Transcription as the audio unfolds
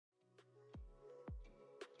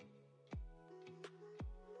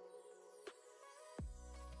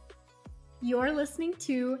You're listening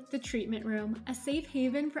to The Treatment Room, a safe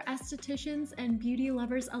haven for estheticians and beauty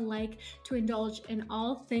lovers alike to indulge in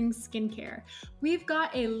all things skincare. We've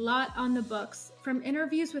got a lot on the books, from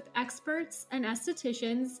interviews with experts and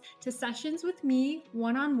estheticians to sessions with me,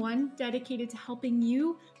 one-on-one, dedicated to helping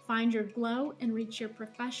you find your glow and reach your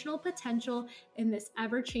professional potential in this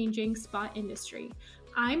ever-changing spa industry.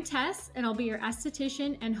 I'm Tess, and I'll be your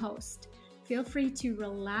esthetician and host. Feel free to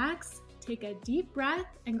relax, take a deep breath,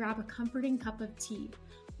 and grab a comforting cup of tea.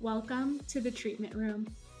 Welcome to the Treatment Room.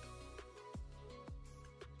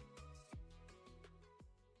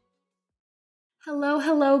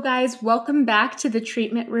 Hello, guys. Welcome back to the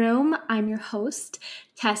Treatment Room. I'm your host,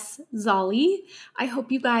 Tess Zolli. I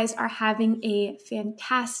hope you guys are having a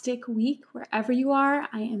fantastic week wherever you are.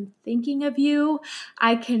 I am thinking of you.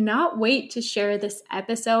 I cannot wait to share this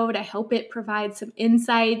episode. I hope it provides some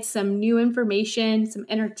insights, some new information, some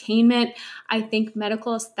entertainment. I think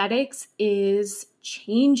medical aesthetics is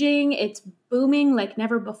changing. It's booming like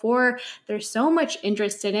never before. There's so much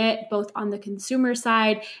interest in it, both on the consumer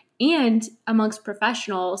side and amongst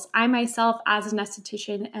professionals. I myself, as an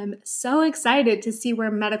esthetician, am so excited to see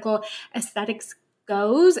where medical aesthetics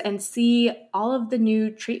goes and see all of the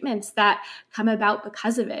new treatments that come about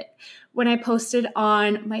because of it. When I posted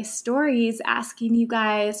on my stories asking you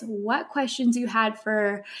guys what questions you had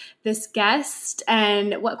for this guest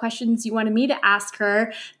and what questions you wanted me to ask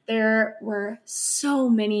her, there were so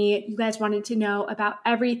many. You guys wanted to know about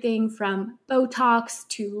everything from Botox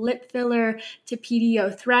to lip filler to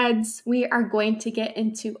PDO threads. We are going to get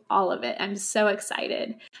into all of it. I'm so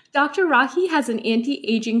excited. Dr. Rahi has an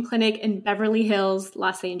anti-aging clinic in Beverly Hills,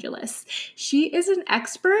 Los Angeles. She is an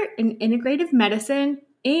expert in integrative medicine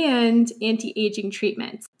and anti-aging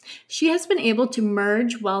treatments. She has been able to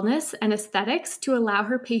merge wellness and aesthetics to allow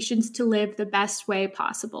her patients to live the best way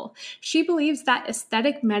possible. She believes that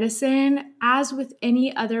aesthetic medicine, as with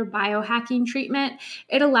any other biohacking treatment,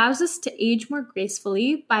 it allows us to age more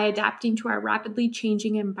gracefully by adapting to our rapidly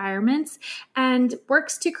changing environments and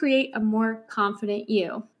works to create a more confident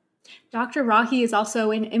you. Dr. Rahi is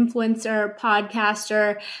also an influencer,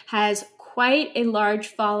 podcaster, has quite a large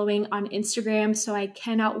following on Instagram, so I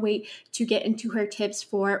cannot wait to get into her tips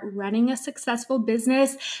for running a successful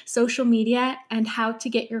business, social media, and how to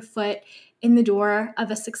get your foot in the door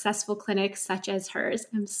of a successful clinic such as hers.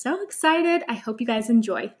 I'm so excited. I hope you guys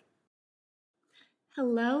enjoy.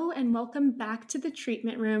 Hello, and welcome back to the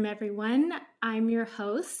Treatment Room, everyone. I'm your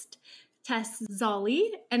host, Tess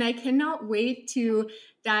Zolli, and I cannot wait to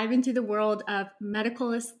dive into the world of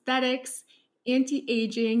medical aesthetics,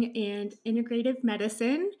 anti-aging, and integrative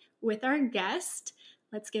medicine with our guest.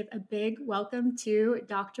 Let's give a big welcome to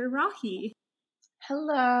Dr. Rahi.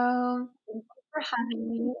 Hello. Thank you for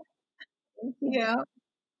having me. Thank you.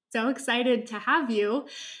 So excited to have you.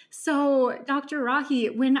 So, Dr.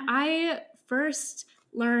 Rahi, when I first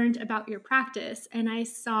learned about your practice and I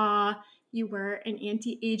saw you were an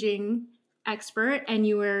anti-aging expert and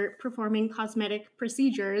you were performing cosmetic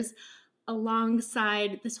procedures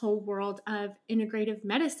alongside this whole world of integrative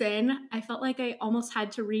medicine, I felt like I almost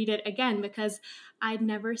had to read it again because I'd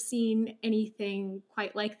never seen anything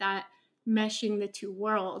quite like that meshing the two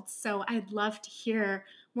worlds. So I'd love to hear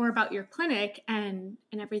more about your clinic and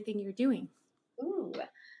everything you're doing. Ooh,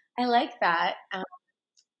 I like that.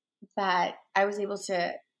 That I was able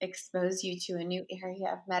to expose you to a new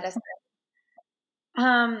area of medicine.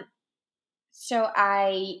 So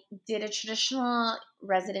I did a traditional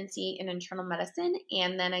residency in internal medicine,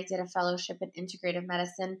 and then I did a fellowship in integrative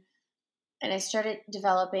medicine. And I started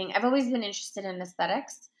developing. I've always been interested in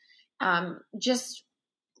aesthetics, just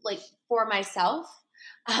like for myself.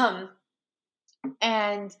 And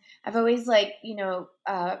I've always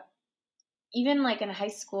even like in high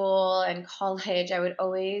school and college, I would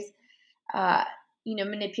always,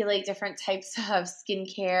 manipulate different types of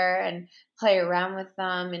skincare and play around with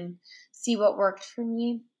them and see what worked for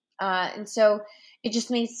me. And so it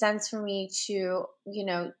just made sense for me to,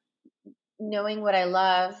 knowing what I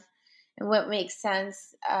love and what makes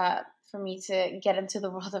sense for me to get into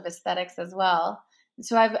the world of aesthetics as well. And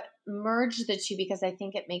so I've merged the two because I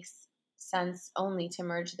think it makes sense only to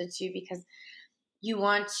merge the two because you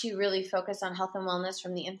want to really focus on health and wellness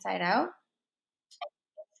from the inside out.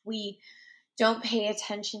 If we don't pay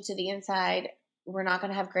attention to the inside, we're not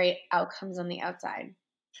going to have great outcomes on the outside.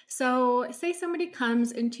 So, say somebody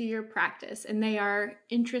comes into your practice and they are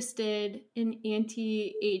interested in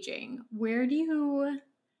anti-aging. Where do you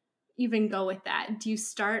even go with that? Do you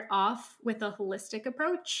start off with a holistic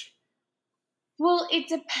approach? Well, it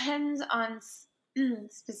depends on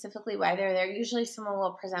specifically why they're there. Usually someone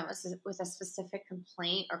will present with a specific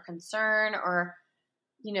complaint or concern or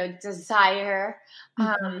desire.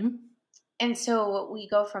 Mm-hmm. And so we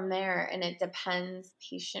go from there, and it depends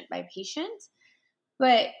patient by patient.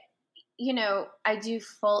 But, I do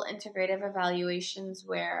full integrative evaluations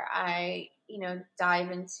where I,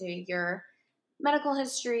 dive into your medical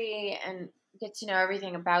history and get to know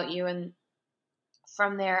everything about you. And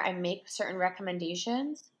from there, I make certain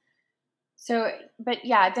recommendations. So, but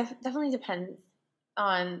yeah, it definitely depends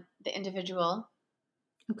on the individual.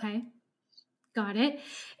 Okay. Got it.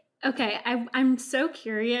 Okay. I'm so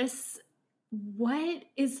curious. What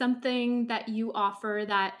is something that you offer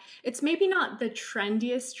that it's maybe not the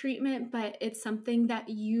trendiest treatment, but it's something that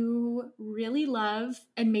you really love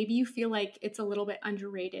and maybe you feel like it's a little bit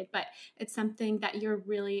underrated, but it's something that you're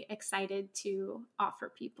really excited to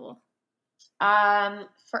offer people?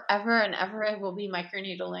 Forever and ever, it will be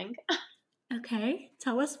microneedling. Okay.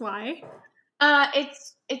 Tell us why.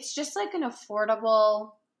 It's just like an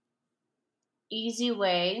affordable, easy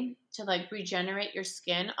way to like regenerate your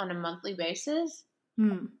skin on a monthly basis.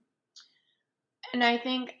 Hmm. And I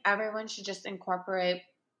think everyone should just incorporate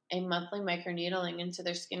a monthly microneedling into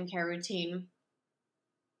their skincare routine.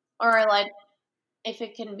 Or like if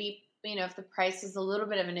it can be, if the price is a little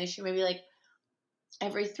bit of an issue, maybe like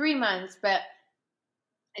every 3 months, but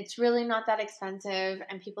it's really not that expensive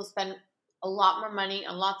and people spend a lot more money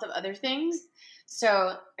on lots of other things.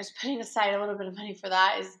 So just putting aside a little bit of money for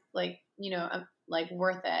that is like, like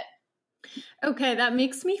worth it. Okay, that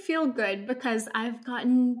makes me feel good because I've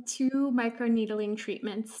gotten 2 microneedling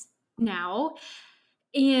treatments now.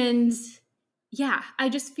 And yeah, I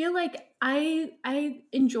just feel like I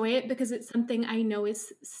enjoy it because it's something I know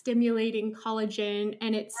is stimulating collagen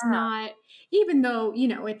and it's not even though,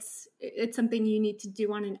 it's something you need to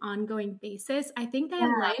do on an ongoing basis. Yeah. I think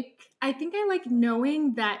I like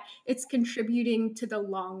knowing that it's contributing to the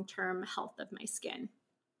long-term health of my skin.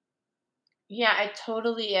 Yeah, it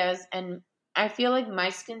totally is. And I feel like my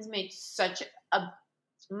skin's made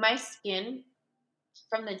my skin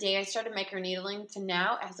from the day I started microneedling to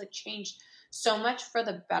now has like changed so much for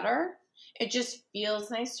the better. It just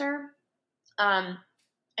feels nicer. Um,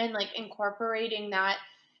 and like incorporating that,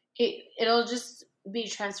 it'll just be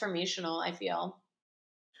transformational, I feel.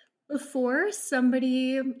 Before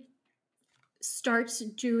somebody starts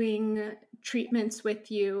doing treatments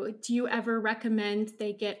with you, do you ever recommend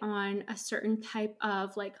they get on a certain type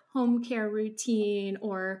of like home care routine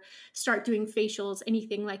or start doing facials,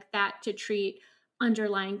 anything like that to treat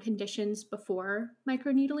underlying conditions before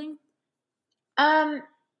microneedling? Um,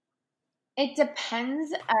 it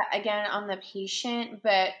depends again on the patient,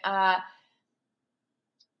 but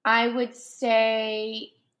I would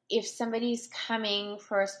say if somebody's coming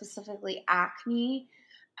for specifically acne,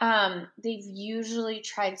 they've usually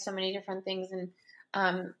tried so many different things, and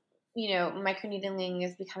microneedling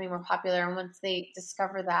is becoming more popular. And once they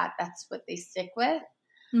discover that, that's what they stick with.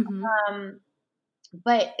 Mm-hmm. Um,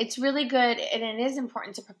 but it's really good, and it is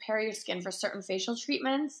important to prepare your skin for certain facial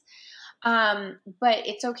treatments. But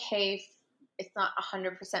it's okay if it's not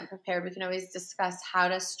 100% prepared. We can always discuss how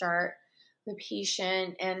to start the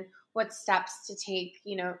patient and what steps to take,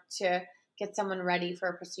 to get someone ready for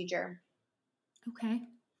a procedure. Okay.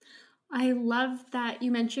 I love that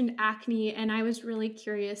you mentioned acne, and I was really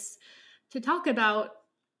curious to talk about.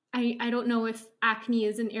 I don't know if acne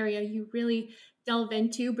is an area you really delve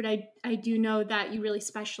into, but I do know that you really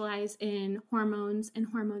specialize in hormones and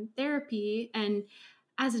hormone therapy. And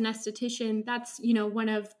as an esthetician, that's, one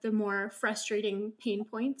of the more frustrating pain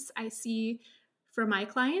points I see for my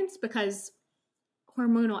clients because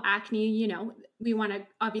hormonal acne, we want to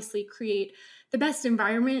obviously create the best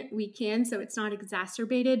environment we can so it's not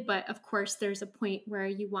exacerbated. But of course, there's a point where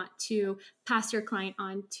you want to pass your client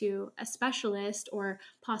on to a specialist or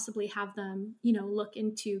possibly have them, look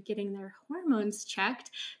into getting their hormones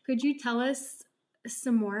checked. Could you tell us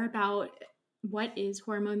some more about what is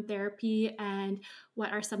hormone therapy and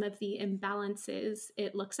what are some of the imbalances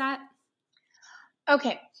it looks at?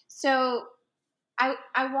 Okay, so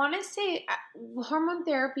I want to say hormone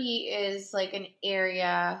therapy is like an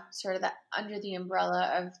area sort of that under the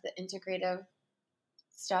umbrella of the integrative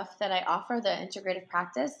stuff that I offer, the integrative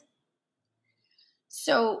practice.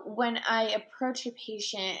 So when I approach a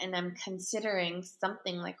patient and I'm considering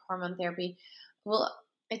something like hormone therapy, well,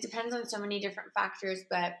 it depends on so many different factors,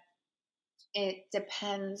 but it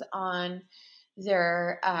depends on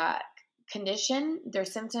their condition, their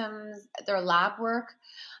symptoms, their lab work.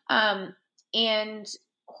 Um, and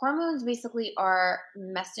hormones basically are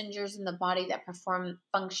messengers in the body that perform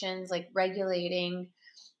functions like regulating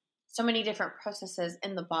so many different processes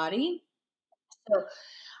in the body. So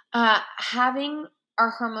having our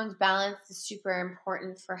hormones balance is super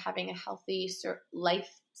important for having a healthy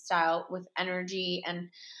lifestyle with energy and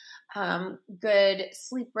good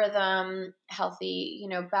sleep rhythm, healthy,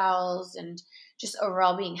 bowels, and just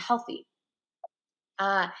overall being healthy.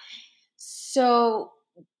 So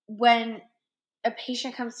when a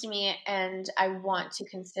patient comes to me and I want to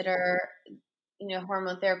consider,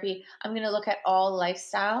 hormone therapy, I'm going to look at all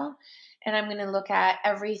lifestyle, and I'm going to look at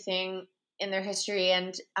everything in their history.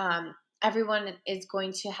 And everyone is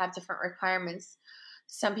going to have different requirements.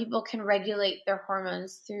 Some people can regulate their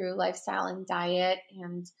hormones through lifestyle and diet,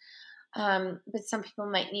 and but some people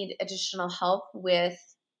might need additional help with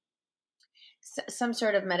some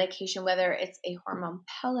sort of medication, whether it's a hormone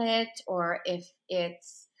pellet or if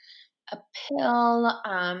it's a pill.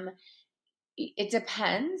 It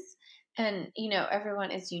depends. And,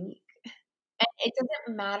 everyone is unique. And it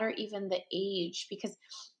doesn't matter even the age, because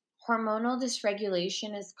hormonal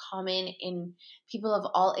dysregulation is common in people of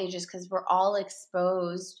all ages because we're all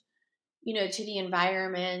exposed, to the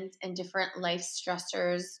environment and different life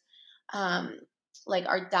stressors, like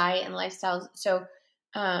our diet and lifestyles. So,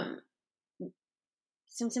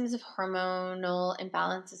 symptoms of hormonal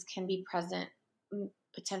imbalances can be present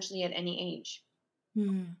potentially at any age.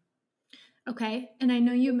 Okay. And I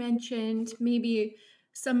know you mentioned maybe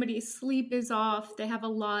somebody's sleep is off, they have a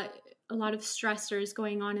lot of stressors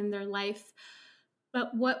going on in their life.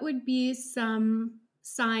 But what would be some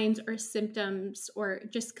signs or symptoms or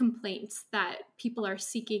just complaints that people are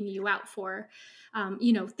seeking you out for,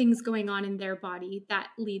 things going on in their body that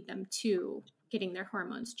lead them to getting their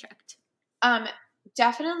hormones checked?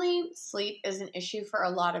 Definitely sleep is an issue for a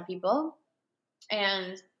lot of people.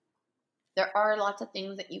 And there are lots of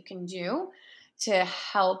things that you can do to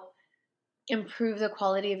help improve the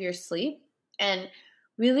quality of your sleep. And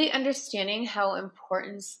really understanding how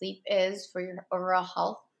important sleep is for your overall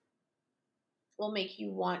health will make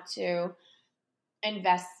you want to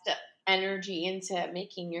invest energy into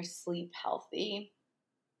making your sleep healthy.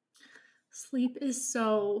 Sleep is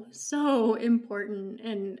so, so important.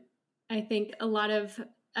 And I think a lot of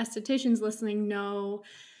estheticians listening know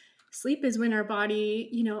sleep is when our body,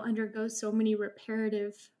 undergoes so many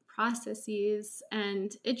reparative processes,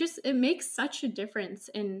 and it makes such a difference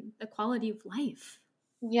in the quality of life.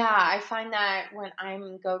 Yeah, I find that when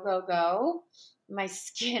I'm go, my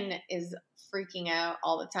skin is freaking out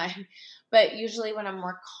all the time. But usually when I'm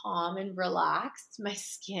more calm and relaxed, my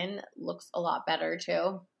skin looks a lot better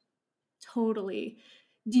too. Totally.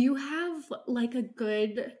 Do you have like a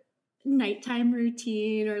good nighttime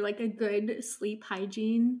routine or like a good sleep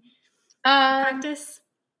hygiene practice?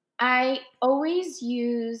 I always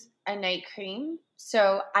use a night cream.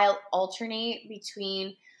 So I'll alternate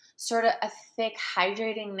between sort of a thick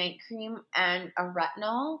hydrating night cream and a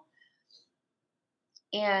retinol.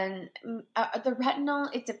 And the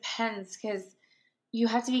retinol, it depends, because you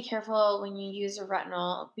have to be careful when you use a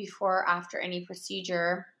retinol before or after any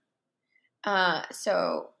procedure.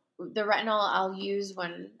 So the retinol I'll use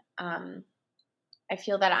when I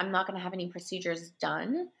feel that I'm not going to have any procedures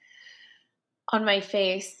done on my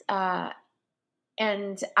face.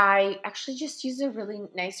 And I actually just used a really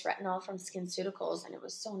nice retinol from SkinCeuticals, and it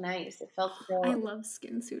was so nice. It felt so. I love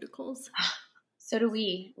SkinCeuticals. So do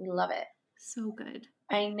we. We love it. So good.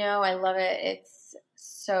 I know. I love it. It's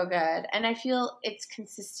so good. And I feel it's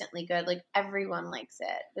consistently good. Like everyone likes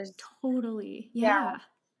it. There's totally. Yeah.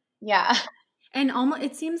 Yeah. And almost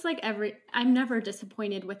it seems like I'm never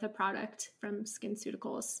disappointed with a product from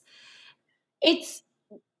SkinCeuticals. It's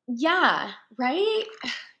right?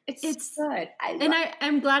 It's good.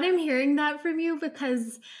 I'm glad I'm hearing that from you,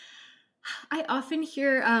 because I often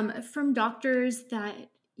hear from doctors that,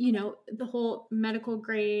 the whole medical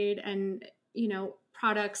grade and,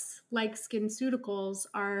 products like SkinCeuticals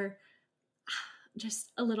are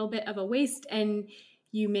just a little bit of a waste, and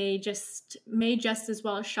you may just as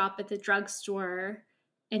well shop at the drugstore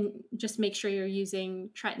and just make sure you're using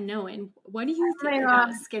tretinoin. What do you think about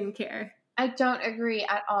skincare? I don't agree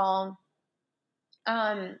at all.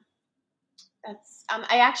 I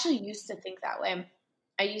actually used to think that way.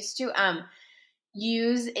 I used to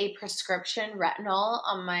use a prescription retinol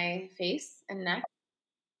on my face and neck.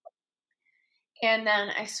 And then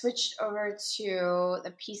I switched over to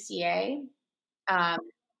the PCA and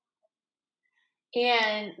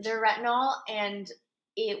the retinol, and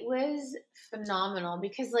it was phenomenal,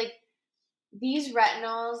 because like these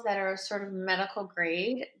retinols that are sort of medical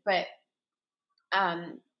grade, but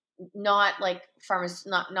not like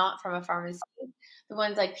not from a pharmacy, the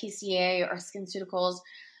ones like PCA or SkinCeuticals,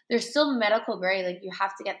 they're still medical grade. Like you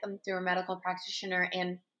have to get them through a medical practitioner.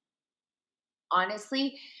 And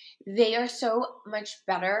honestly, they are so much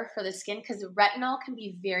better for the skin because retinol can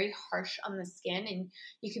be very harsh on the skin, and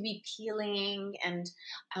you could be peeling and,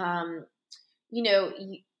 you know,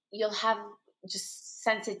 you'll have just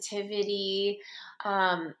sensitivity.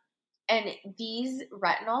 Um, and these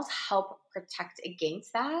retinols help protect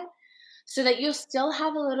against that so that you'll still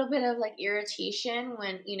have a little bit of like irritation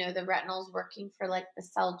when, the retinol is working for like the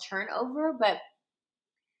cell turnover, but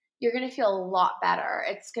you're going to feel a lot better.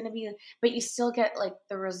 It's going to be, but you still get like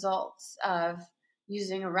the results of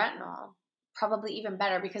using a retinol, probably even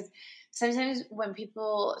better because sometimes when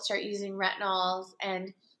people start using retinols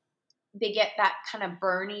and they get that kind of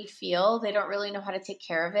burny feel, they don't really know how to take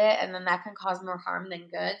care of it. And then that can cause more harm than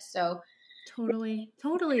good. So Totally.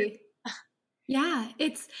 Totally. Yeah,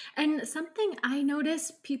 and something I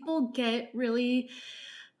notice people get really,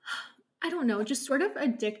 I don't know, just sort of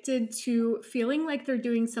addicted to feeling like they're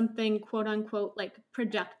doing something quote unquote like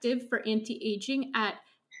productive for anti aging at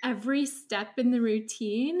every step in the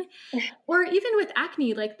routine. Or even with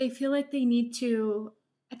acne, like they feel like they need to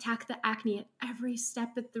attack the acne at every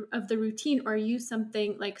step of the routine or use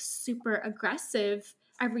something like super aggressive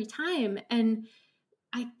every time. And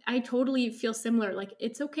I totally feel similar. Like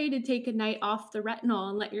it's okay to take a night off the retinol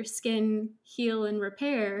and let your skin heal and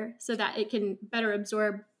repair so that it can better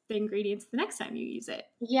absorb the ingredients the next time you use it.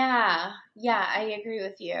 yeah, I agree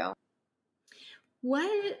with you.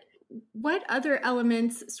 What what other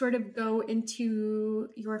elements sort of go into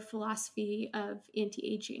your philosophy of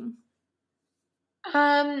anti-aging?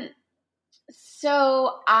 Um,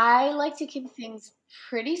 so I like to keep things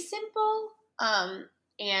pretty simple.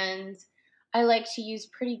 And I like to use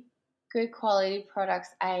pretty good quality products.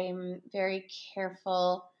 I'm very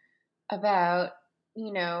careful about,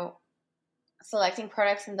 you know, selecting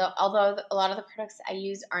products, and although a lot of the products I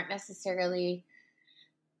use aren't necessarily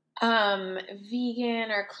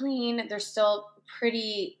vegan or clean, they're still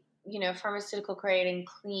pretty, pharmaceutical grade and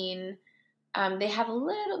clean. They have a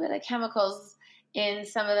little bit of chemicals in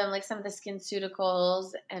some of them, like some of the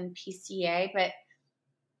SkinCeuticals and PCA, but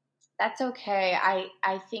that's okay.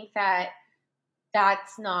 I think that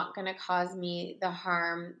that's not going to cause me the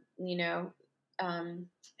harm,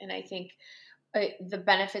 and I think the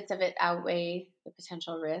benefits of it outweigh the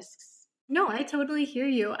potential risks. No, I totally hear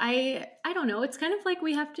you. I don't know. It's kind of like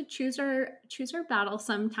we have to choose our battle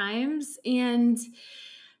sometimes, and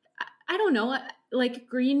I don't know. Like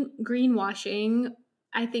greenwashing,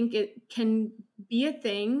 I think it can be a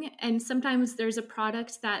thing, and sometimes there's a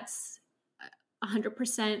product that's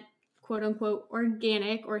 100% quote unquote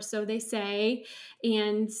organic, or so they say,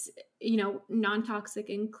 and non-toxic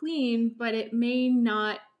and clean, but it may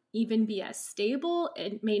not even be as stable.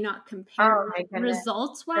 It may not Oh compare my goodness.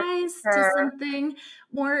 results For wise to sure. something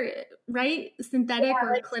more, right, Yeah, synthetic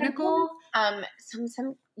or like clinical.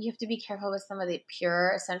 some you have to be careful with some of the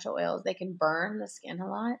pure essential oils. They can burn the skin a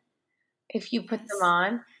lot if you put them Yes.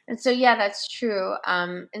 on. And so yeah, that's true.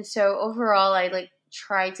 And so overall I like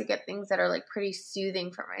try to get things that are like pretty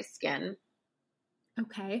soothing for my skin.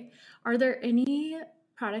 Okay. Are there any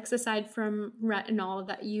products aside from retinol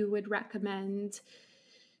that you would recommend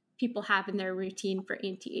people have in their routine for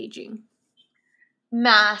anti-aging?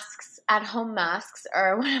 Masks, at home masks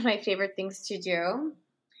are one of my favorite things to do.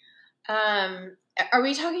 Um, are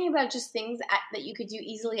we talking about just things that you could do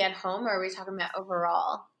easily at home, or are we talking about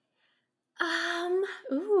overall?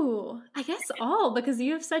 I guess all, because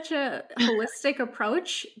you have such a holistic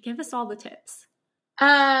approach. Give us all the tips.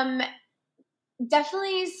 Um,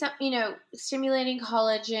 Definitely some, stimulating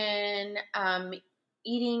collagen,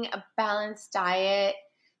 eating a balanced diet,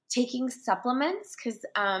 taking supplements, because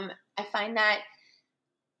I find that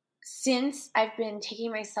since I've been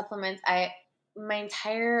taking my supplements, my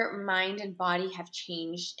entire mind and body have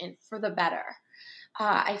changed and for the better.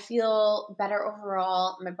 I feel better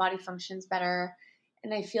overall. My body functions better,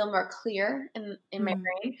 and I feel more clear in my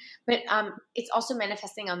Mm, brain. But it's also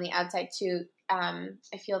manifesting on the outside too.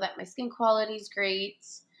 I feel that my skin quality is great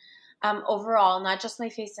overall, not just my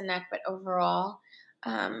face and neck, but overall.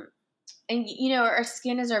 Um, and our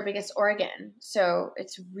skin is our biggest organ, so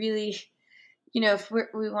it's really, if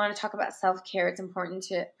we want to talk about self care, it's important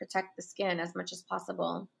to protect the skin as much as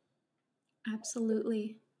possible.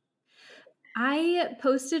 absolutely. I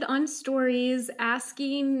posted on stories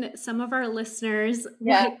asking some of our listeners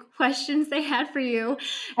Yeah, what questions they had for you.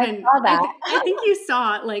 I And saw that. I think you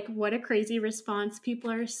saw like what a crazy response.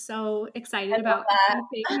 People are so I excited love about that.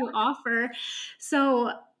 everything you offer.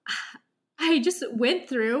 So I just went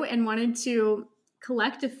through and wanted to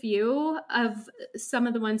collect a few of some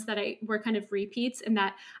of the ones that I were kind of repeats and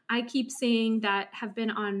that I keep seeing that have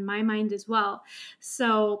been on my mind as well.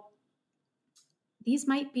 So these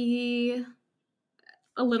might be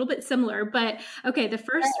a little bit similar, but okay, the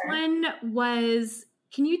first Sure. one was,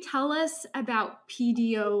 can you tell us about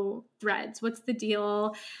PDO threads? What's the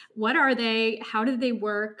deal? What are they? How do they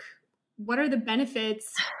work? What are the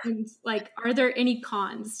benefits? And like, are there any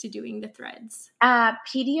cons to doing the threads?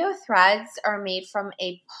 PDO threads are made from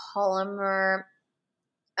a polymer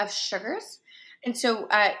of sugars. And so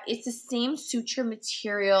it's the same suture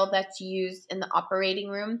material that's used in the operating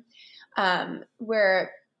room,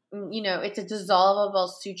 where, it's a dissolvable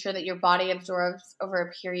suture that your body absorbs over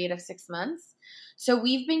a period of 6 months. So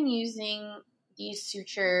we've been using these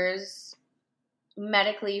sutures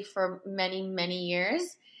medically for many, many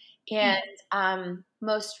years. And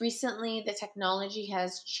most recently, the technology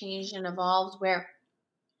has changed and evolved where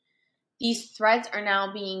these threads are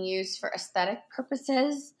now being used for aesthetic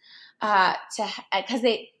purposes, to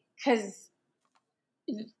because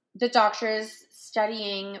the doctors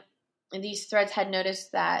studying these threads had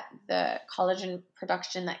noticed that the collagen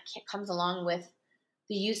production that comes along with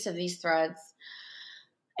the use of these threads,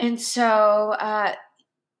 and so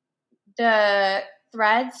the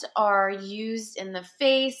threads are used in the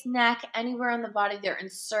face, neck, anywhere on the body. They're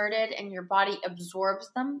inserted, and your body absorbs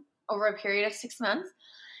them over a period of 6 months,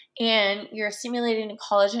 and you're stimulating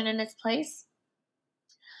collagen in its place.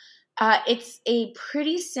 It's a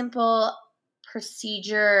pretty simple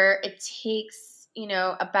procedure. It takes,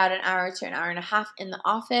 about an hour to an hour and a half in the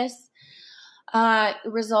office.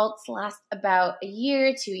 Results last about a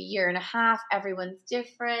year to a year and a half. Everyone's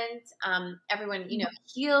different. Everyone,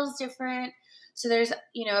 heals different. So there's,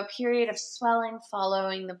 a period of swelling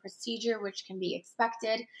following the procedure, which can be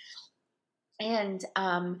expected. And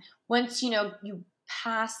once, you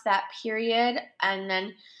pass that period and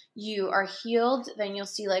then you are healed, then you'll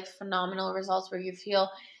see like phenomenal results where you feel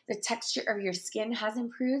the texture of your skin has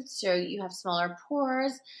improved. So you have smaller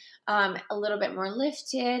pores, a little bit more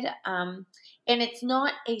lifted. And it's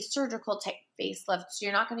not a surgical type facelift. So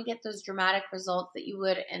you're not going to get those dramatic results that you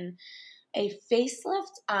would in a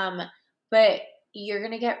facelift. But you're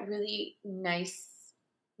going to get really nice,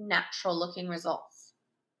 natural looking results.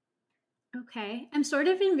 Okay. I'm sort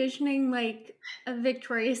of envisioning like a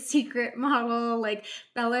Victoria's Secret model, like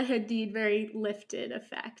Bella Hadid, very lifted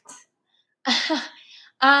effect.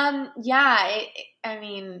 Yeah, I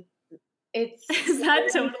mean, it's Is that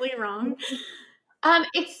totally wrong?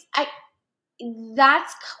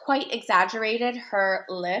 That's quite exaggerated, her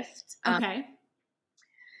lift. Okay.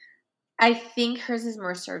 I think hers is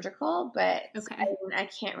more surgical, but Okay. I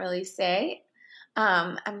can't really say.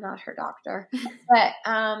 I'm not her doctor, but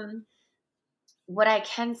what I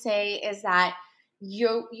can say is that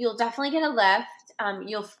you'll definitely get a lift.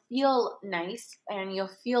 You'll feel nice and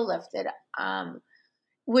you'll feel lifted,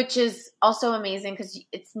 which is also amazing because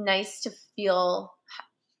it's nice to feel,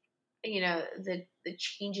 the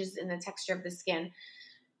changes in the texture of the skin.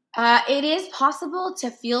 It is possible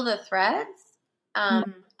to feel the threads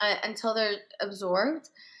until they're absorbed.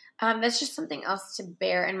 That's just something else to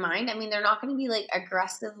bear in mind. I mean, they're not going to be like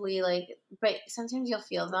aggressively but sometimes you'll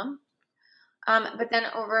feel them. But then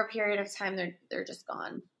over a period of time, they're just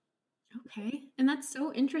gone. Okay. And that's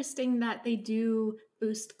so interesting that they do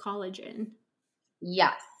boost collagen.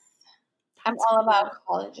 Yes. That's I'm all cool.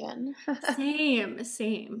 about collagen.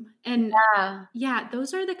 Same. And yeah,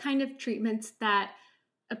 those are the kind of treatments that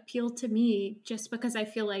appeal to me just because I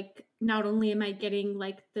feel like not only am I getting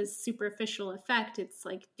like the superficial effect, it's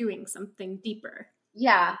like doing something deeper.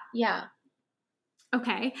 Yeah.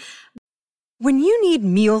 Okay. When you need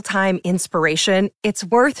mealtime inspiration, it's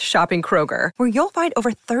worth shopping Kroger, where you'll find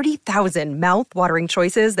over 30,000 mouthwatering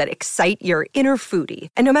choices that excite your inner foodie.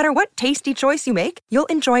 And no matter what tasty choice you make, you'll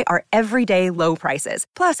enjoy our everyday low prices,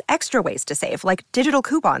 plus extra ways to save, like digital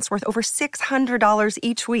coupons worth over $600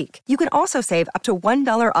 each week. You can also save up to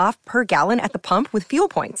 $1 off per gallon at the pump with fuel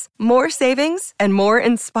points. More savings and more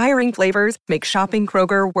inspiring flavors make shopping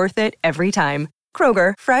Kroger worth it every time.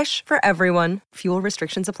 Kroger, fresh for everyone. Fuel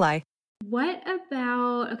restrictions apply. What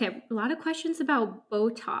about, a lot of questions about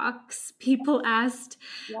Botox. People asked,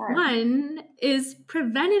 one, is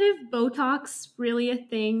preventative Botox really a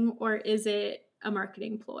thing or is it a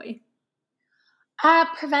marketing ploy?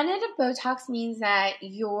 Preventative Botox means that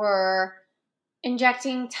you're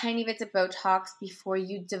injecting tiny bits of Botox before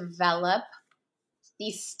you develop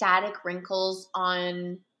these static wrinkles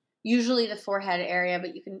on usually the forehead area,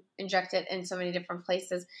 but you can inject it in so many different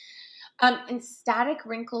places. And static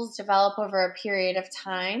wrinkles develop over a period of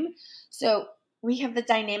time. So we have the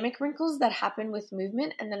dynamic wrinkles that happen with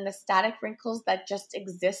movement, and then the static wrinkles that just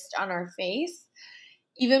exist on our face,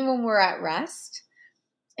 even when we're at rest.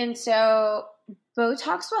 And so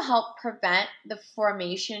Botox will help prevent the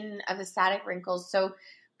formation of the static wrinkles. So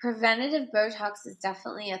preventative Botox is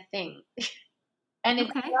definitely a thing. And it's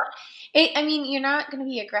Okay. not, I mean, you're not going to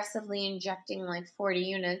be aggressively injecting like 40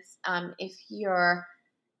 units if you're,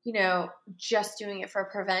 just doing it for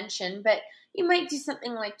prevention. But you might do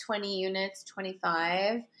something like 20 units,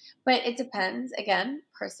 25. But it depends, again,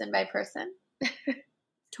 person by person.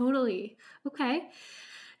 Totally. Okay.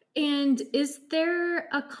 And is there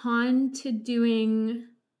a con to doing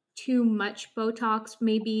too much Botox,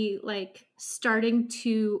 maybe like starting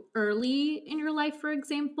too early in your life, for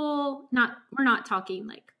example? We're not talking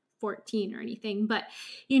like 14 or anything, but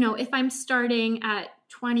if I'm starting at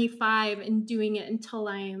 25 and doing it until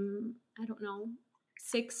I'm, I don't know,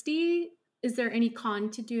 60, is there any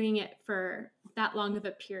con to doing it for that long of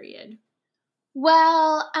a period?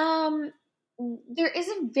 Well, there is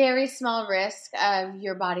a very small risk of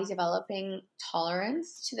your body developing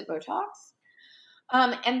tolerance to the Botox.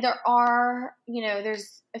 And there are,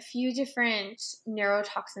 there's a few different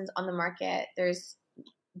neurotoxins on the market. There's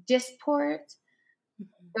Dysport,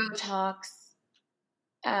 Botox,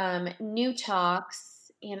 Newtox,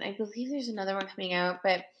 and I believe there's another one coming out.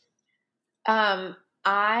 But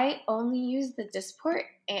I only use the Dysport,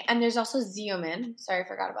 and there's also Xeomin. Sorry, I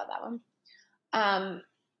forgot about that one.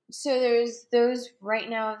 So there's those right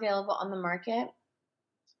now available on the market.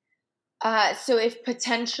 So if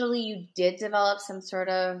potentially you did develop some sort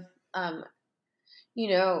of,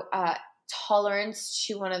 tolerance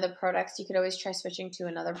to one of the products, you could always try switching to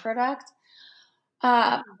another product.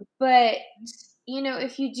 But,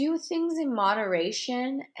 if you do things in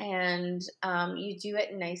moderation and you do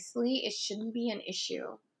it nicely, it shouldn't be an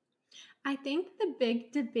issue. I think the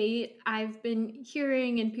big debate I've been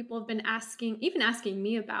hearing and people have been even asking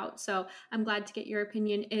me about, so I'm glad to get your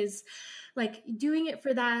opinion, is like doing it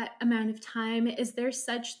for that amount of time. Is there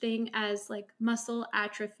such thing as like muscle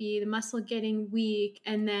atrophy, the muscle getting weak,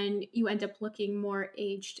 and then you end up looking more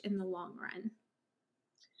aged in the long run?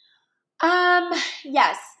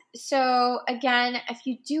 Yes. So again, if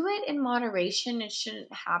you do it in moderation, it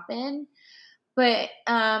shouldn't happen. But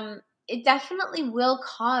it definitely will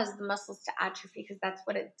cause the muscles to atrophy because that's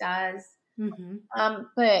what it does. Mm-hmm.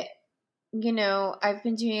 But, I've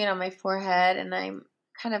been doing it on my forehead and I'm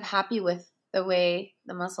kind of happy with the way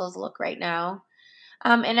the muscles look right now.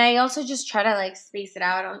 And I also just try to like space it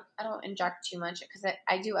out. I don't inject too much because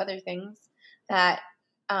I do other things that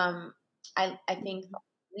I think,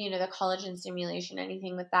 the collagen stimulation,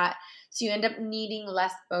 anything with that. So you end up needing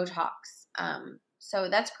less Botox. So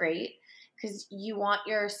that's great because you want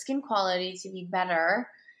your skin quality to be better.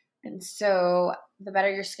 And so the better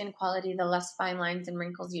your skin quality, the less fine lines and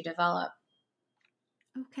wrinkles you develop.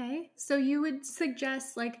 Okay. So you would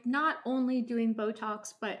suggest like not only doing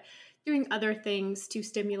Botox, but doing other things to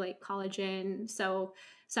stimulate collagen. So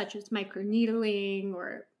such as microneedling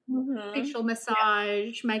or facial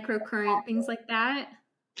massage, microcurrent, things like that.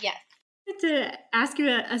 Yes. I had to ask you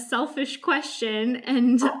a selfish question,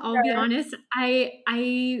 and I'll be honest,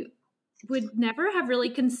 I would never have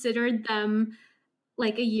really considered them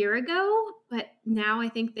like a year ago, but now I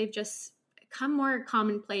think they've just become more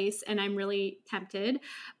commonplace and I'm really tempted.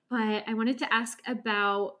 But I wanted to ask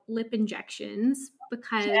about lip injections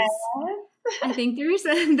because I think there's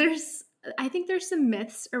some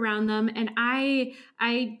myths around them, and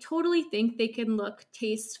I totally think they can look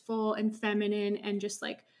tasteful and feminine and just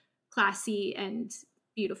like classy and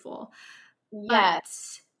beautiful.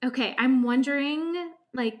 Yes. But okay, I'm wondering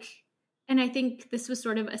like, and I think this was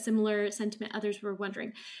sort of a similar sentiment others were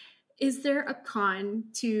wondering, is there a con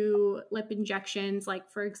to lip injections? Like,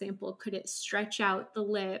 for example, could it stretch out the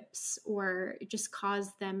lips or just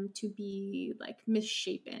cause them to be like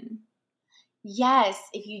misshapen? Yes,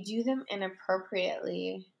 if you do them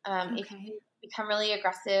inappropriately, if Okay. you become really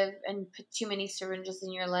aggressive and put too many syringes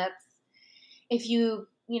in your lips, if you,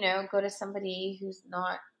 go to somebody who's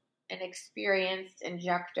not an experienced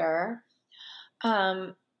injector,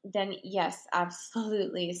 then yes,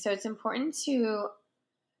 absolutely. So it's important to,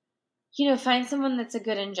 find someone that's a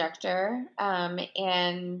good injector,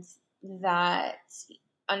 and that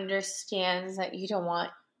understands that you don't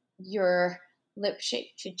want your lip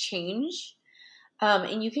shape to change.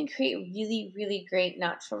 And you can create really, really great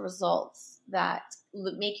natural results that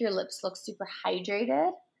make your lips look super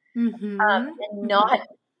hydrated,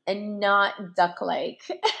 and not duck-like.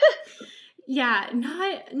 Yeah,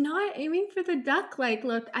 not aiming for the duck-like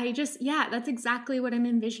look. That's exactly what I'm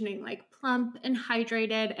envisioning. Like plump and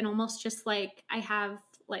hydrated and almost just like I have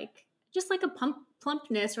like just like a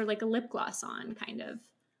plumpness or like a lip gloss on kind of.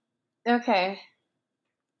 Okay.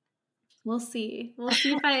 We'll see. We'll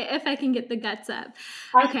see if I can get the guts up.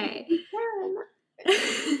 Okay.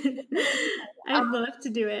 I'd love to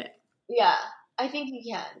do it. Yeah. I think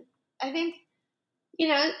you can. I think,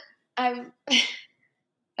 I've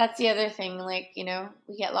that's the other thing. Like,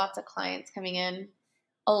 we get lots of clients coming in.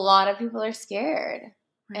 A lot of people are scared.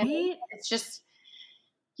 Right? And it's just,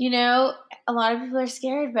 a lot of people are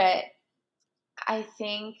scared, but I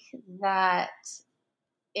think that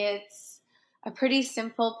it's a pretty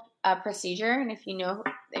simple procedure. And if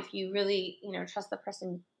you really, trust the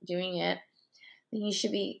person doing it, then you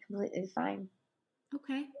should be completely fine.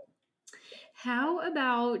 Okay. How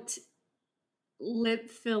about lip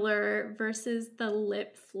filler versus the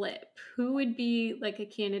lip flip? Who would be like a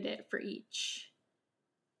candidate for each?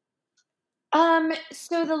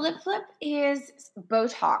 So the lip flip is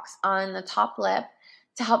Botox on the top lip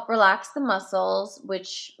to help relax the muscles,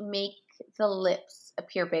 which make the lips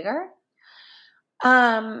appear bigger.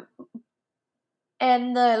 And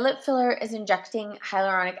the lip filler is injecting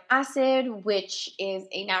hyaluronic acid, which is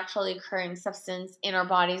a naturally occurring substance in our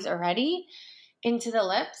bodies already, into the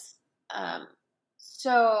lips.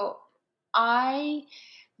 So the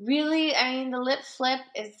lip flip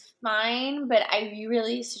is fine, but I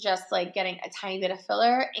really suggest like getting a tiny bit of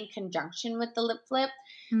filler in conjunction with the lip flip,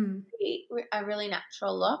 a really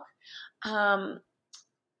natural look.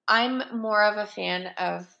 I'm more of a fan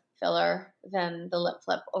of filler than the lip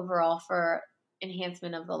flip overall for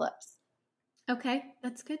enhancement of the lips. Okay,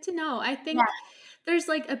 that's good to know. I think there's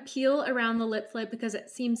like appeal around the lip flip because it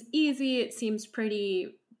seems easy, it seems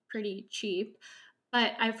pretty cheap,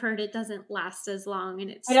 but I've heard it doesn't last as long, and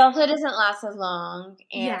it also doesn't last as long.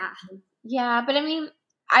 And but I mean,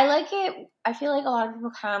 I like it. I feel like a lot of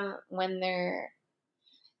people come when they're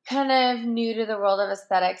kind of new to the world of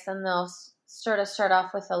aesthetics, and they'll sort of start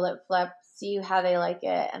off with a lip flip, see how they like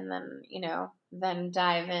it, and then then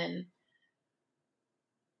dive in.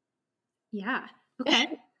 Yeah. Okay.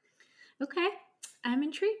 Okay. I'm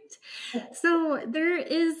intrigued. So there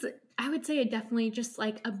is, I would say, definitely just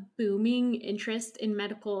like a booming interest in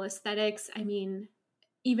medical aesthetics. I mean,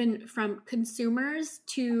 even from consumers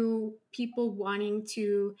to people wanting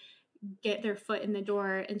to get their foot in the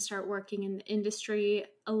door and start working in the industry.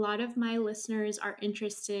 A lot of my listeners are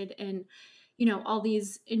interested in, all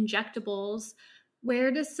these injectables.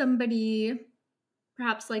 Where does somebody,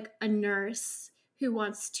 perhaps like a nurse who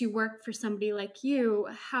wants to work for somebody like you,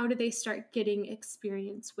 how do they start getting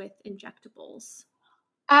experience with injectables?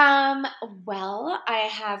 Well, I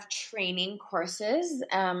have training courses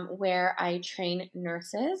where I train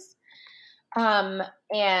nurses. And,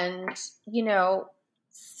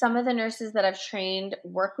 some of the nurses that I've trained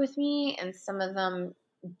work with me and some of them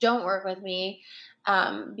don't work with me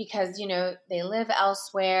because, they live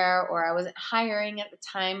elsewhere or I wasn't hiring at the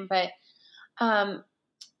time. But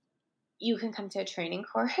you can come to a training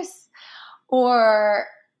course or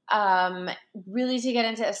really to get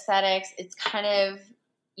into aesthetics, it's kind of,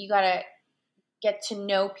 you got to get to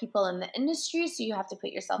know people in the industry. So you have to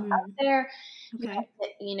put yourself out there. Okay.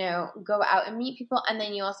 You have to, go out and meet people. And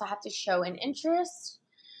then you also have to show an interest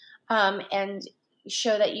and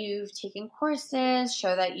show that you've taken courses,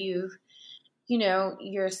 show that you've,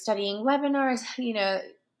 you're studying webinars, you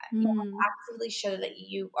actively show that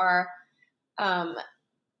you are,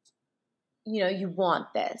 you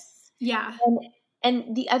want this. Yeah.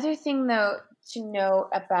 And the other thing, though, to know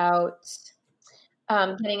about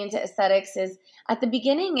getting into aesthetics is at the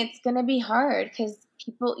beginning, it's going to be hard because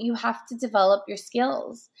you have to develop your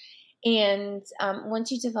skills. And once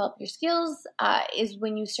you develop your skills is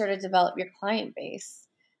when you sort of develop your client base.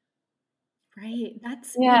 Right.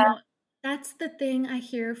 That's, that's the thing I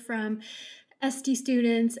hear from SD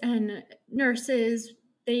students and nurses.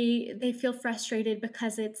 They feel frustrated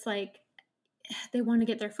because it's like, they want to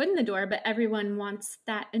get their foot in the door, but everyone wants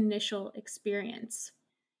that initial experience.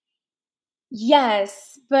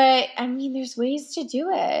 Yes, but I mean, there's ways to do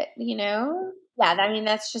it, Yeah, I mean,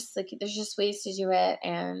 that's just like, there's just ways to do it.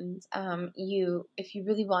 And if you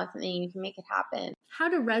really want something, you can make it happen. How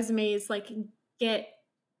do resumes get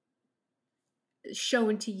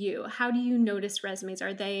shown to you? How do you notice resumes?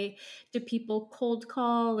 Do people cold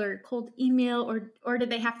call or cold email or do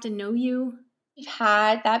they have to know you? We've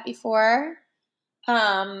had that before.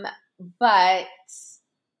 But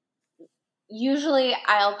usually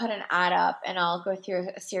I'll put an ad up and I'll go through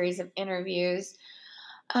a series of interviews.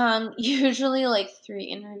 Usually like 3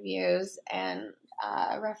 interviews and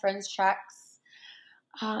reference checks.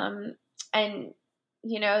 And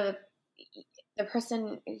the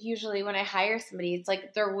person, usually when I hire somebody, it's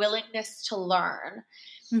like their willingness to learn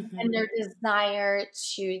and their desire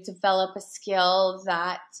to develop a skill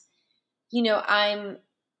that, I'm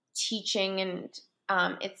teaching. And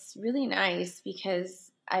it's really nice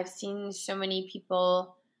because I've seen so many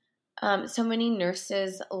people, so many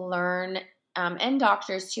nurses learn and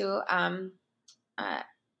doctors too.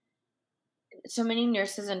 So many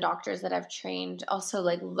nurses and doctors that I've trained also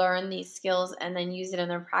like learn these skills and then use it in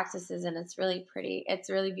their practices, and it's really pretty. It's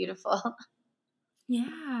really beautiful.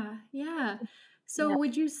 Yeah, yeah. So Yeah.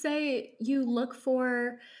 would you say you look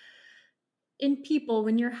for in people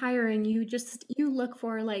when you're hiring, you look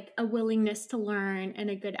for like a willingness to learn and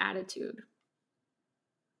a good attitude?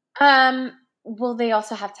 Well, they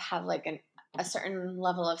also have to have like a certain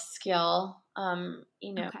level of skill.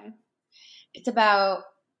 Okay. It's about,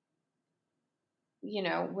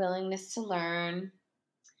 willingness to learn,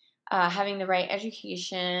 having the right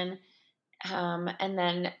education, and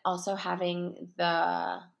then also having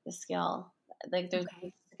the skill. Like there's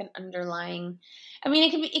Okay. like an underlying. I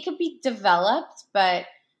mean, it could be developed, but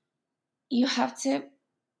you have to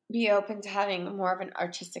be open to having more of an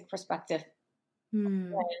artistic perspective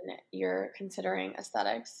Hmm. when you're considering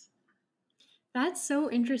aesthetics. That's so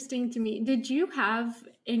interesting to me. Did you have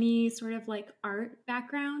any sort of like art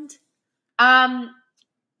background? Um,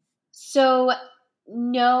 so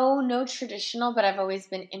no traditional, but I've always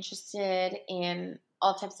been interested in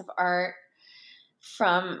all types of art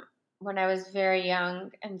from when I was very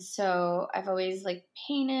young. And so I've always like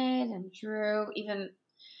painted and drew. Even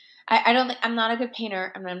I don't think I'm not a good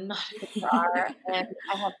painter and I'm not a good drawer and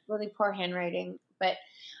I have really poor handwriting, but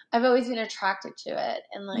I've always been attracted to it.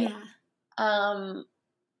 And like Yeah, um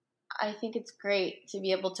I think it's great to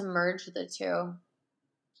be able to merge the two.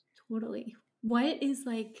 totally.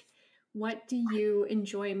 What do you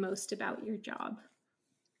enjoy most about your job?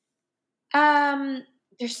 Um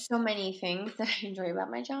there's so many things that I enjoy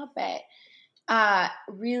about my job, but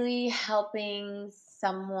really helping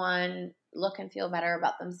someone look and feel better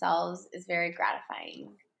about themselves is very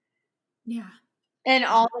gratifying. Yeah, And yeah,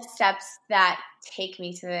 all the steps that take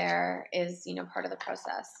me to there is, part of the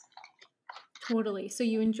process. totally. So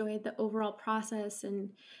you enjoy the overall process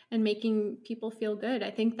and making people feel good.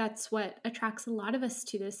 I think that's what attracts a lot of us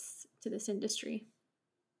to this industry.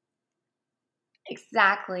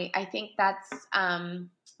 Exactly. I think that's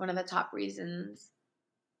one of the top reasons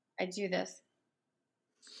I do this.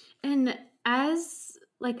 And as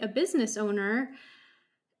like a business owner,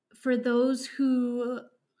 for those who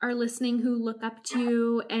are listening who look up to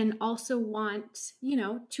you and also want,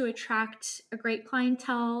 to attract a great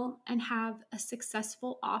clientele and have a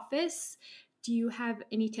successful office, do you have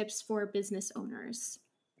any tips for business owners?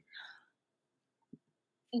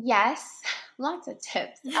 Yes, lots of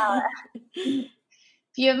tips.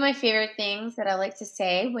 A few of my favorite things that I like to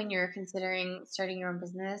say when you're considering starting your own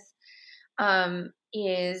business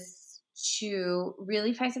is to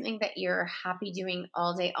really find something that you're happy doing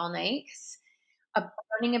all day, all night. 'Cause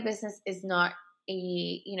running a business is not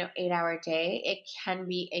a 8-hour day. It can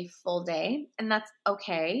be a full day, and that's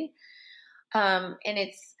okay. And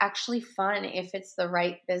it's actually fun if it's the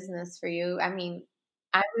right business for you. I mean,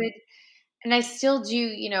 I would, and I still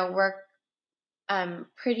do, work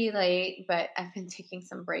pretty late, but I've been taking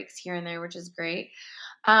some breaks here and there, which is great.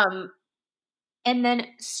 Um, and then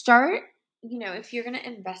start, if you're going to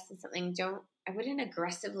invest in something, I wouldn't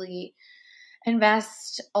aggressively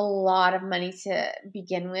invest a lot of money to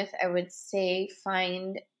begin with. I would say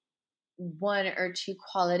find one or two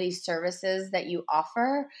quality services that you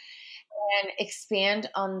offer and expand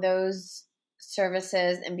on those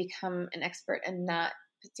services and become an expert in that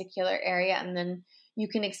particular area. And then you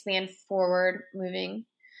can expand forward moving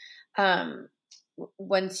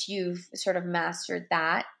once you've sort of mastered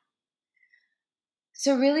that.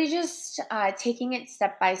 So really just taking it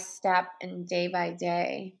step by step and day by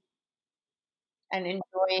day and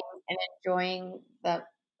enjoying the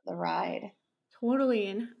ride. Totally.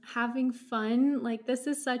 And having fun. Like, this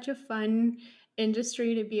is such a fun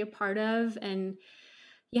industry to be a part of. And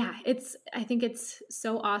yeah, I think it's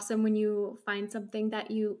so awesome when you find something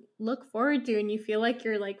that you look forward to and you feel like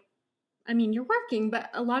you're like, I mean, you're working, but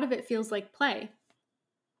a lot of it feels like play.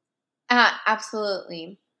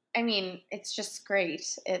 Absolutely. I mean, it's just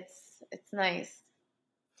great. It's nice.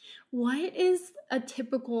 What is a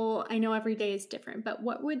typical, I know every day is different, but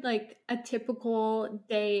what would like a typical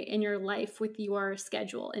day in your life with your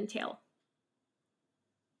schedule entail?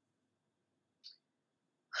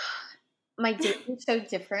 My days are so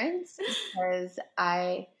different because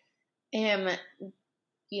I am,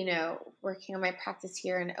 working on my practice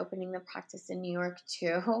here and opening the practice in New York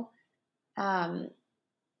too. Um,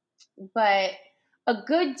 but a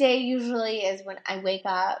good day usually is when I wake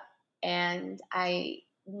up and I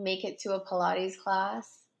make it to a Pilates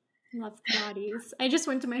class. Love Pilates. I just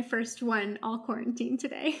went to my first one all quarantine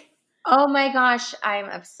today. Oh my gosh, I'm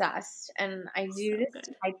obsessed. And I do So this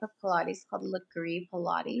good. type of Pilates called Le Gris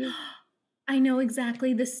Pilates. I know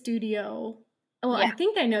exactly the studio. Well, Yeah. I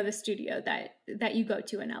think I know the studio that you go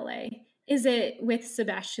to in LA. Is it with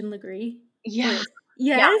Sebastian Legree? Or Yeah.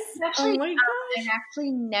 Yeah. yes? Oh Actually, my I've gosh.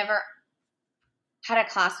 actually never had a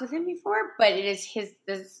class with him before, but it is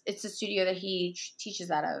it's the studio that he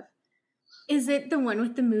teaches out of. Is it the one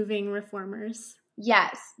with the moving reformers?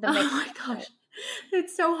 Yes, the Oh make. my gosh.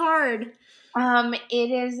 It's so hard.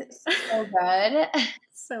 It is so good.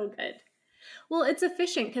 So good. Well, it's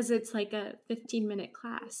efficient because it's like a 15-minute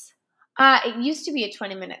class. It used to be a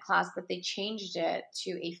 20-minute class, but they changed it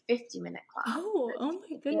to a 50-minute class. Oh my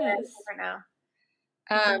Yeah, goodness. it's different now.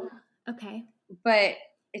 Wow. Okay. But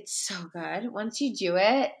it's so good. Once you do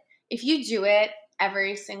it, if you do it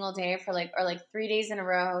every single day for like 3 days in a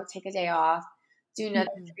row, take a day off, do another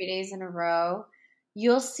Mhm. 3 days in a row,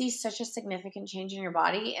 you'll see such a significant change in your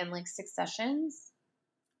body in like 6 sessions.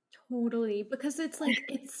 Totally. Because it's like,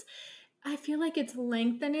 I feel like it's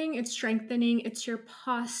lengthening, it's strengthening, it's your It's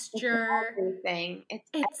posture, everything. It's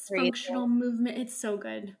it's everything. functional movement. It's so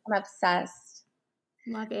good. I'm obsessed.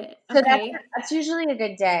 Love it. So Okay. that's usually a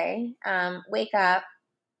good day. Wake up,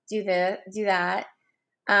 do that.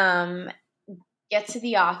 Um, get to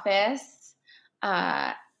the office,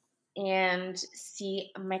 and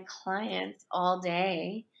see my clients all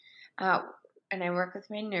day. And I work with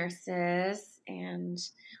my nurses, and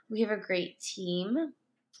we have a great team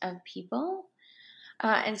of people.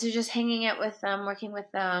 And so just hanging out with them, working with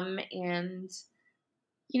them, and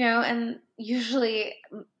and usually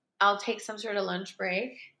I'll take some sort of lunch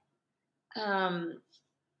break.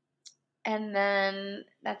 And then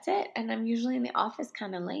that's it. And I'm usually in the office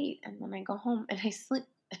kind of late, and then I go home and I sleep.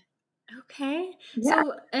 Okay. Yeah.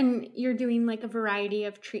 So, and you're doing like a variety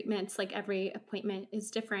of treatments, like every appointment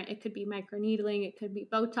is different. It could be microneedling, it could be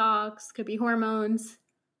Botox, could be hormones.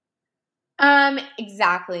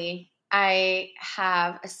 Exactly. I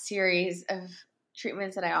have a series of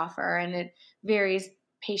treatments that I offer, and it varies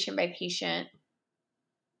patient by patient.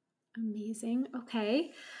 Amazing.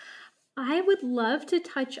 Okay. I would love to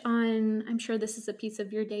touch on, I'm sure this is a piece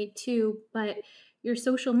of your day too, but your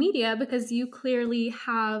social media, because you clearly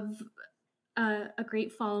have a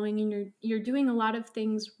great following and you're doing a lot of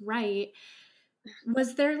things right.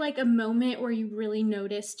 Was there like a moment where you really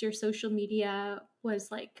noticed your social media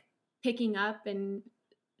was like picking up and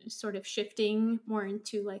sort of shifting more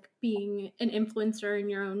into like being an influencer in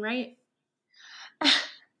your own right?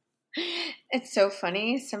 It's so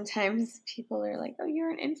funny. Sometimes people are like, "Oh, you're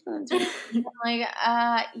an influencer." I'm like,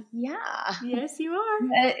 yeah. Yes, you are.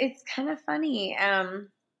 It's kind of funny.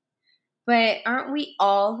 But aren't we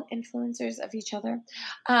all influencers of each other?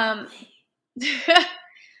 Um,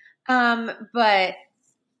 but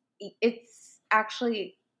it's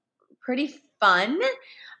actually pretty fun.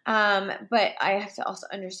 But I have to also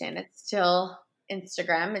understand it's still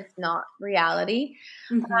Instagram. It's not reality.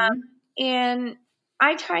 Mm-hmm. And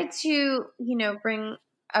I try to, bring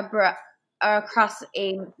across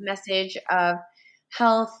a message of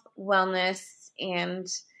health, wellness, and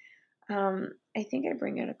I think I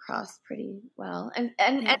bring it across pretty well. And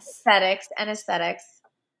Yes. aesthetics.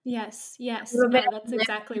 Yes. A Yes. little bit No, of that's lip,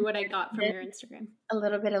 exactly what I got from your Instagram. a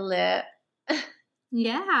little bit of lip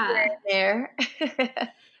Yeah. there.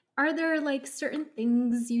 Are there like certain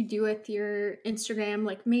things you do with your Instagram?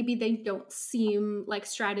 Like maybe they don't seem like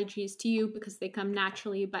strategies to you because they come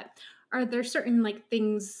naturally, but are there certain like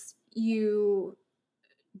things you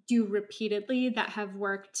do repeatedly that have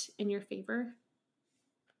worked in your favor?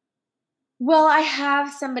 Well, I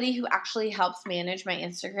have somebody who actually helps manage my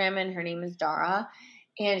Instagram, and her name is Dara,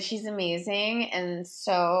 and she's amazing. And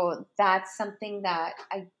so that's something that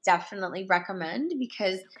I definitely recommend,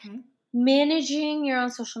 because Okay. managing your own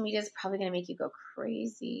social media is probably going to make you go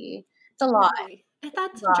crazy. It's a lot. Totally. And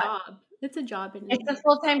that's a lot. job. It's a job in It's and a of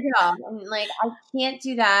full-time itself. job, and like I can't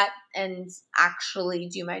do that and actually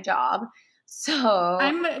do my job. So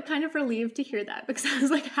I'm kind of relieved to hear that because I was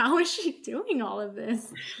like, how is she doing all of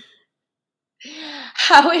this?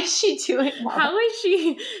 how is she doing all How is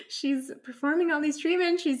she? She's performing all these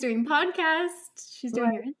treatments. She's doing podcasts. She's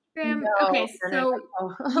doing her Instagram. No, Okay, no, so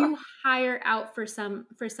no. you hire out for some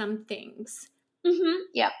things.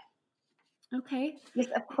 Yep. Okay. Yes,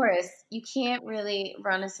 of course. You can't really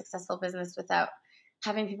run a successful business without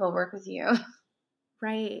having people work with you.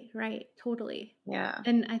 Right, right, totally. Yeah.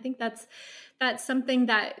 And I think that's something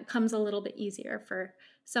that comes a little bit easier for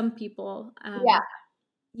some people. Yeah.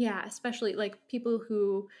 Yeah, especially like people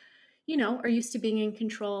who, are used to being in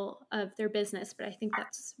control of their business, but I think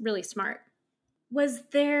that's really smart. Was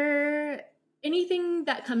there anything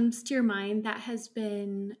that comes to your mind that has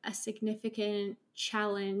been a significant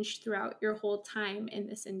challenge throughout your whole time in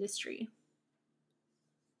this industry?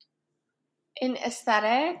 In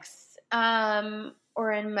aesthetics,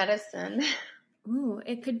 or in medicine? Ooh,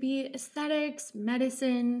 it could be aesthetics,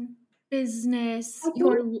 medicine, business, I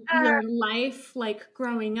think, your life, like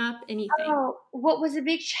growing up, anything. what was a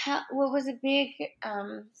big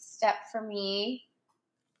step for me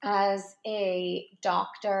as a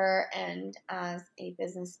doctor and as a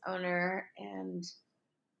business owner and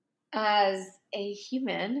as a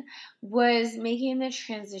human was making the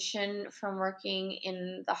transition from working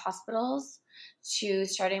in the hospitals to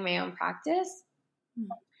starting my own practice. Mm.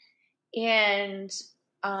 And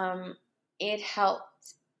it helped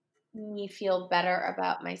me feel better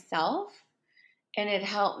about myself, and it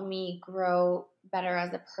helped me grow better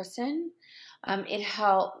as a person. It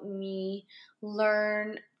helped me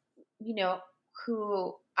learn,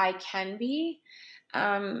 who I can be.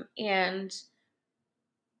 And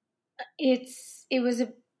it was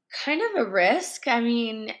a kind of a risk. I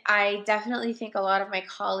mean, I definitely think a lot of my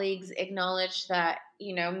colleagues acknowledge that,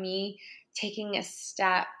 me taking a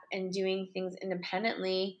step and doing things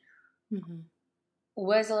independently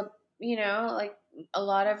was like a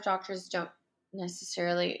lot of doctors don't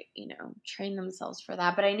necessarily, train themselves for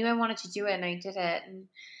that. But I knew I wanted to do it and I did it. And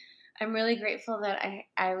I'm really grateful that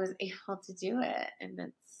I was able to do it.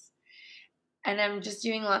 And I'm just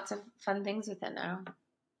doing lots of fun things with it now.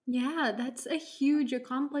 Yeah, that's a huge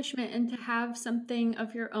accomplishment. And to have something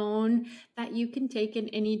of your own that you can take in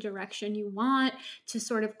any direction you want to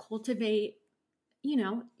sort of cultivate,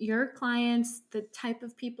 your clients, the type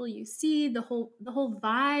of people you see, the whole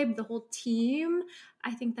vibe, the whole team.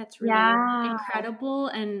 I think that's really Yeah. incredible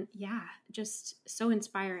and just so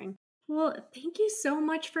inspiring. Well, thank you so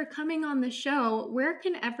much for coming on the show. Where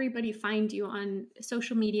can everybody find you on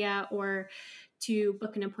social media or to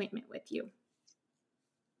book an appointment with you?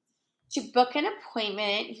 To book an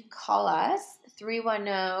appointment, you can call us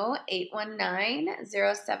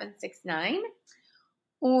 310-819-0769,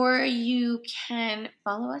 or you can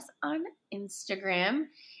follow us on Instagram.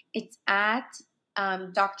 It's at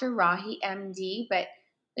Dr. Rahi MD, but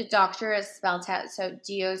the doctor is spelled out, so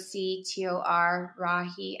DOCTOR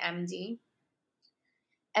Rahi MD.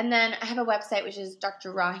 And then I have a website, which is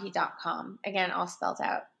drrahi.com. Again, all spelled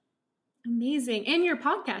out. Amazing. And your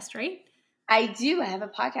podcast, right? I do. I have a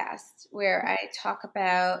podcast where I talk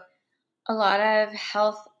about a lot of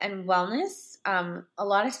health and wellness, a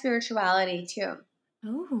lot of spirituality too.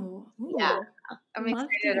 Oh, Yeah. I'm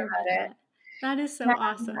excited about it. That is so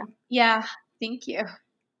awesome. Yeah. Thank you.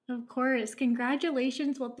 Of course.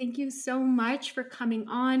 Congratulations. Well, thank you so much for coming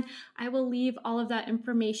on. I will leave all of that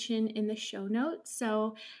information in the show notes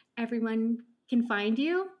so everyone can find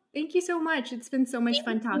you. Thank you so much. It's been so much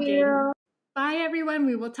fun talking. You. Bye, everyone.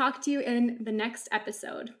 We will talk to you in the next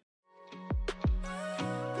episode.